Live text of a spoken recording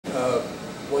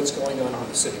what's going on in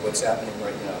the city, what's happening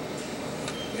right now.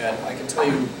 And I can tell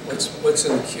you what's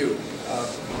in the queue.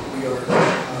 We are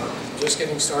just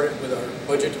getting started with our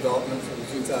budget development for the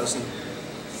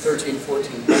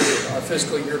 2013-14 budget. Our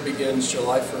fiscal year begins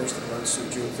July 1st and runs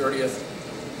through June 30th.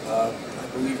 I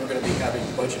believe we're going to be having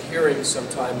budget hearings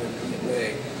sometime in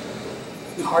May.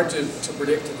 Hard to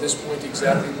predict at this point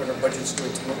exactly what our budget's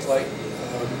going to look like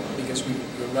because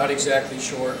we're not exactly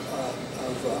sure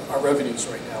of our revenues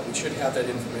right now. We should have that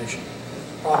information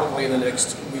probably in the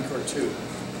next week or two.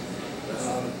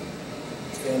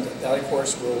 And that, of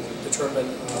course, will determine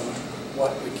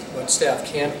what staff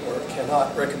can or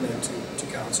cannot recommend to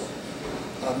council.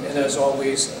 And as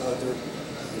always, I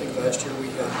think last year we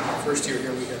had, first year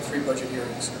here, we had 3 budget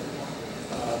hearings.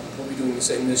 We'll be doing the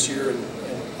same this year, and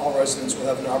all residents will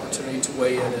have an opportunity to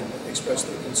weigh in and express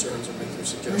their concerns and make their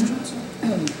suggestions.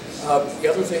 The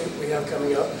other thing we have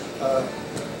coming up,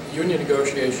 union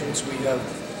negotiations. We have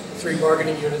 3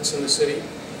 bargaining units in the city,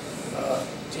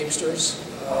 Teamsters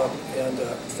and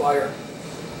Fire.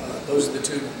 Those are the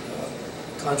 2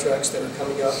 contracts that are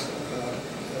coming up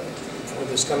for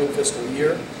this coming fiscal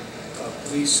year.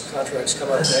 Police contracts come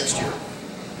out next year.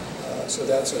 So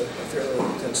that's a fairly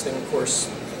intense thing. Of course,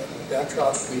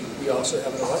 backdrop, we also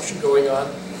have an election going on. I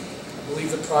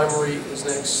believe the primary is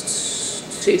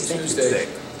next Tuesday.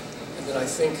 And then I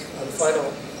think the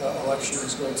final election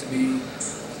is going to be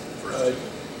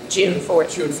June 4th.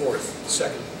 June 4th,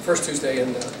 first Tuesday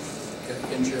in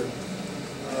June.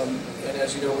 And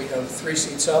as you know, we have 3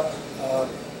 seats up on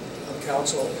the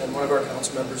council, and one of our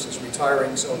council members is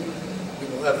retiring, so we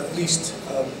will have at least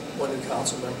 1 new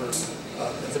council member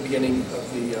at the beginning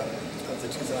of the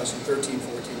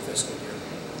 2013-14 fiscal year.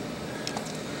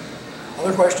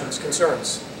 Other questions,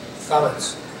 concerns,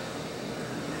 comments?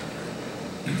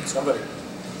 Somebody.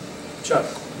 Chuck.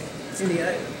 Cindy,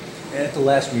 at the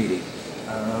last meeting,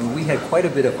 we had quite a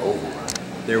bit of overrun.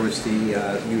 There was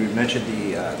you mentioned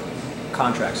the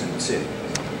contracts in the city.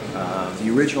 The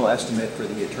original estimate for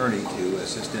the attorney to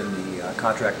assist in the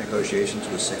contract negotiations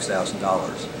was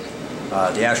 $6,000.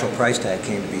 The actual price tag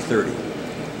came to be $30,000.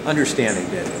 Understanding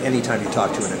that anytime you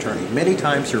talk to an attorney, many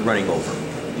times you're running over.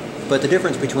 But the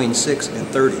difference between $6,000 and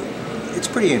 $30,000, it's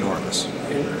pretty enormous.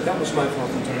 And that was my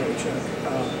fault entirely, Chuck.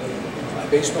 I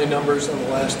based my numbers on the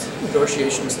last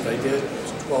negotiations that I did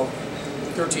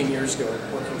 13 years ago,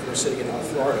 working for a city in North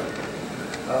Florida.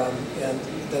 And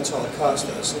that's all it cost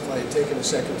us. If I had taken a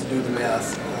second to do the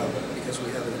math, because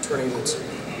we have an attorney that's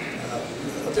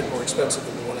a bit more expensive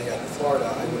than the one I had in Florida,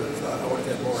 I would have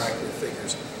had more accurate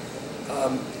figures.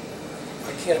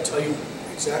 I can't tell you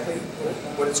exactly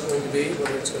what it's going to be,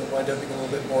 whether it's going to wind up being a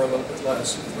little bit more, a little bit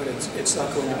less, but it's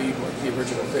not going to be the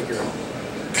original figure. I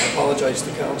apologize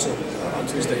to council on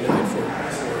Tuesday night for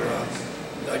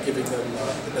not giving them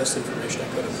the best information I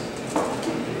could have.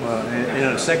 Well, and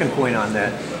on a second point on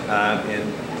that,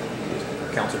 and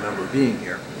our council member being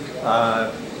here,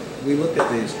 we looked at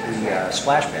the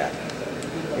splash pad,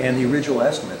 and the original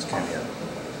estimates came in.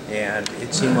 And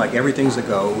it seemed like everything's a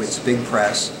go, it's big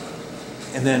press,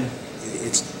 and then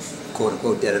it's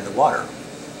quote-unquote dead in the water.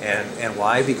 And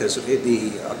why? Because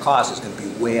the cost is going to be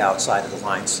way outside of the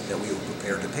lines that we were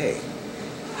prepared to pay.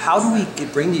 How do we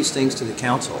bring these things to the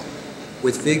council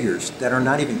with figures that are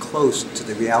not even close to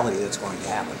the reality that's going to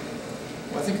happen?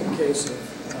 Well, I think in the case of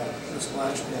the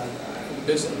splash pad, the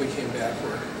bids that we came back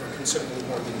were considerably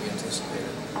more than we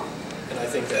anticipated. And I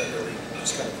think that really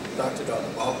just kind of knocked it out of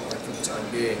the ballpark for the time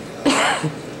being.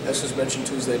 As was mentioned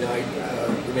Tuesday night,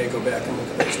 we may go back and look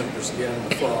at those numbers again in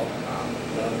the fall.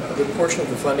 A good portion of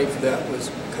the funding for that was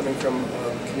coming from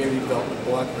community development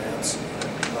block grants.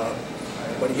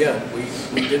 But again,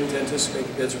 we didn't anticipate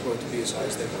the bids were going to be as high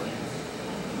as they were.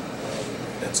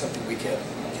 That's something we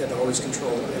can't always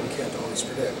control and can't always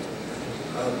predict.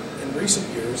 In recent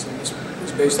years, and this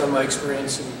was based on my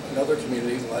experience in another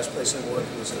community, the last place I worked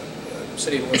was a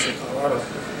city in western Colorado,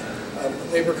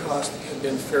 labor costs have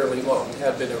been fairly low,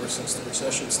 had been ever since the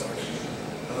recession started.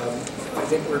 I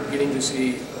think we're beginning to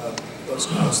see those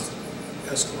costs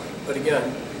escalate. But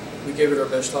again, we gave it our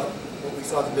best shot. What we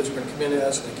thought the bids were going to come in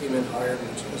as, and they came in higher,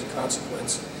 which as a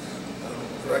consequence,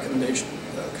 the recommendation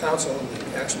council and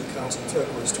the action the council took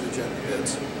was to reject the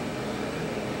bids.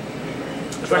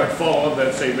 If I could follow up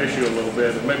that same issue a little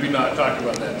bit, and maybe not talk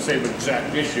about that same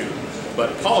exact issue,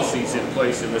 but policies in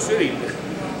place in the city.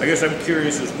 I guess I'm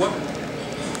curious as what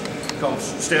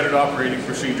standard operating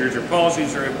procedures or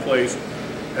policies are in place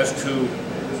as to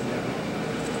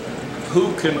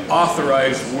who can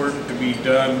authorize work to be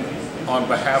done on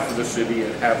behalf of the city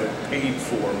and have it paid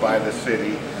for by the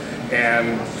city.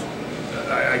 And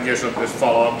I guess I'll just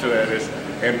follow up to that is,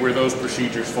 and were those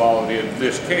procedures followed in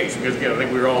this case? Because again, I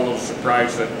think we were all a little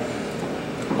surprised that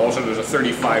all of a sudden there's a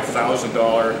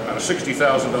 $35,000 on a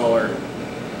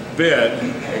 $60,000 bid,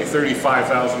 a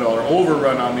 $35,000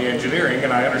 overrun on the engineering,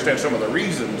 and I understand some of the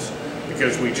reasons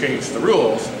because we changed the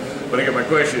rules. But again, my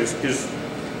question is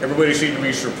everybody seemed to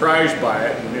be surprised by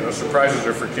it, and surprises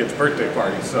are for kids' birthday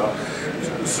parties.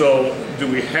 So do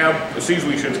we have? It seems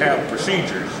we should have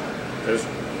procedures, because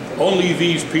only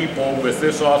these people with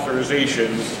this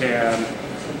authorization can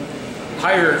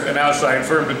hire an outside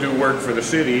firm to do work for the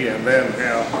city, and then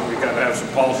we got to have some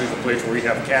policies in place where we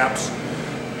have caps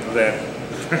that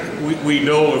we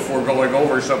know if we're going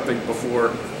over something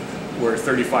before we're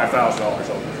 $35,000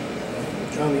 over.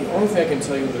 John, the only thing I can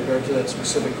tell you with regard to that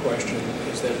specific question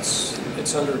is that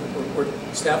it's under,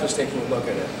 staff is taking a look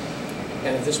at it.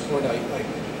 And at this point,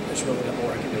 there's really not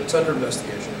more I can do. It's under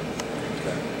investigation.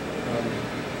 Okay.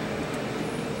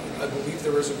 I believe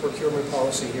there is a procurement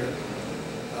policy here,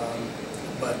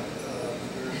 but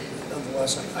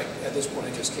nonetheless, at this point,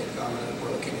 I just can't comment on it.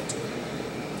 We're looking into it.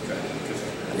 Okay.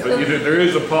 But there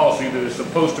is a policy that is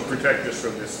supposed to protect us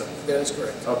from this stuff. That is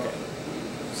correct. Okay.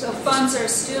 So funds are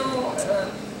still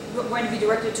going to be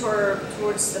directed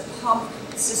towards the pump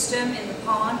system in the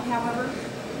pond, however?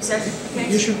 Is that the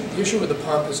case? The issue with the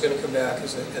pump is going to come back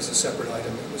as a separate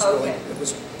item. It was Okay. it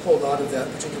was pulled out of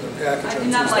that particular package I on do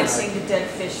not Tuesday like night. seeing the dead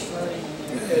fish floating.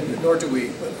 And nor do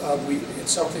we, but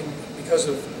it's something, because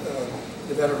of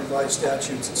Nevada revised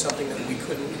statutes, it's something that we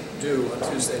couldn't do on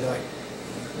Tuesday night.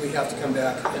 We have to come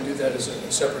back and do that as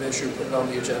a separate issue, put it on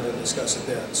the agenda and discuss it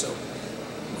then. So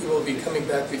we will be coming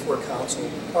back before council,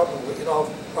 probably, in all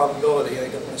probability, I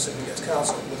don't want to second guess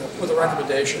council, with a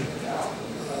recommendation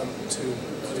to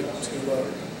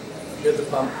bid the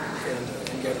pump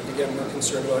and get it. Again, we're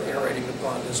concerned about aerating the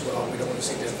pond as well. We don't want to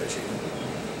see dead fish either.